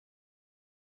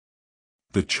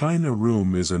The China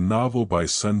Room is a novel by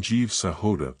Sanjeev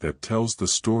Sahota that tells the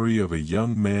story of a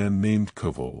young man named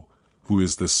Koval, who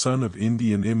is the son of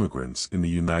Indian immigrants in the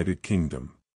United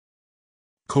Kingdom.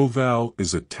 Coval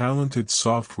is a talented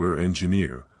software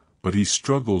engineer, but he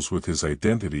struggles with his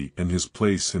identity and his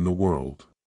place in the world.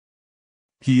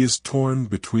 He is torn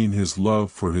between his love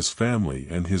for his family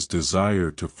and his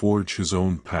desire to forge his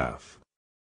own path.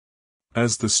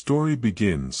 As the story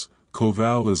begins,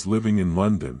 Coval is living in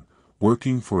London,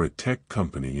 working for a tech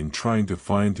company and trying to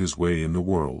find his way in the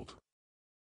world.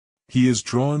 He is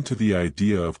drawn to the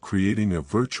idea of creating a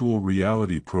virtual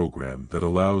reality program that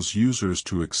allows users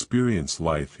to experience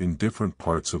life in different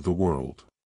parts of the world.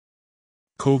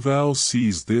 Coval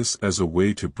sees this as a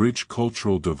way to bridge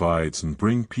cultural divides and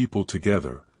bring people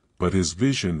together, but his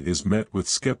vision is met with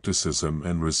skepticism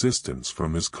and resistance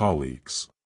from his colleagues.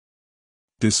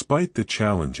 Despite the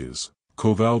challenges,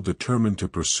 Coval determined to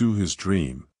pursue his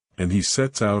dream, and he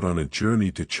sets out on a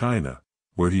journey to China,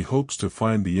 where he hopes to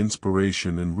find the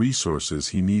inspiration and resources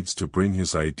he needs to bring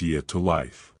his idea to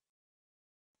life.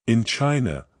 In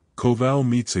China, Coval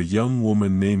meets a young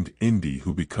woman named Indy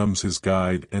who becomes his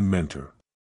guide and mentor.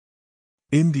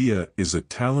 India is a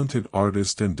talented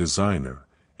artist and designer,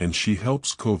 and she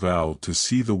helps Coval to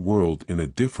see the world in a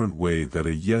different way that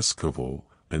Coval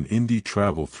and Indy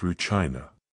travel through China.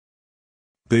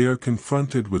 They are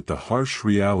confronted with the harsh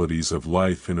realities of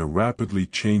life in a rapidly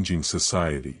changing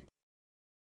society.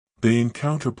 They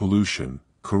encounter pollution,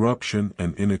 corruption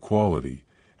and inequality,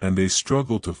 and they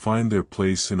struggle to find their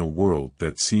place in a world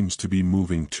that seems to be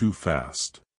moving too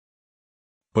fast.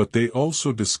 But they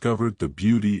also discovered the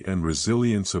beauty and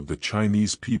resilience of the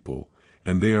Chinese people,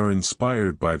 and they are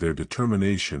inspired by their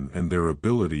determination and their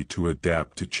ability to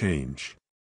adapt to change.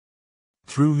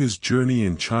 Through his journey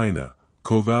in China,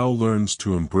 Coval learns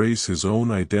to embrace his own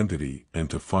identity and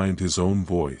to find his own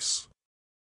voice.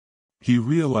 He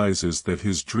realizes that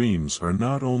his dreams are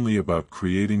not only about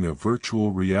creating a virtual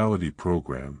reality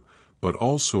program, but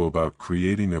also about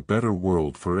creating a better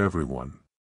world for everyone.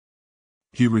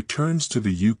 He returns to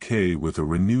the UK with a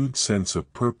renewed sense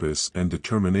of purpose and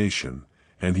determination,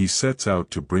 and he sets out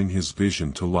to bring his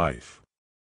vision to life.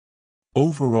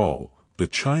 Overall, The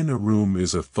China Room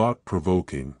is a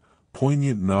thought-provoking,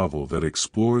 poignant novel that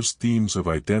explores themes of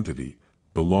identity,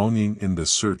 belonging and the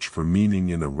search for meaning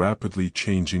in a rapidly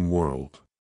changing world.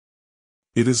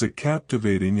 It is a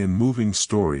captivating and moving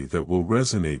story that will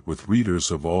resonate with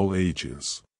readers of all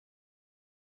ages.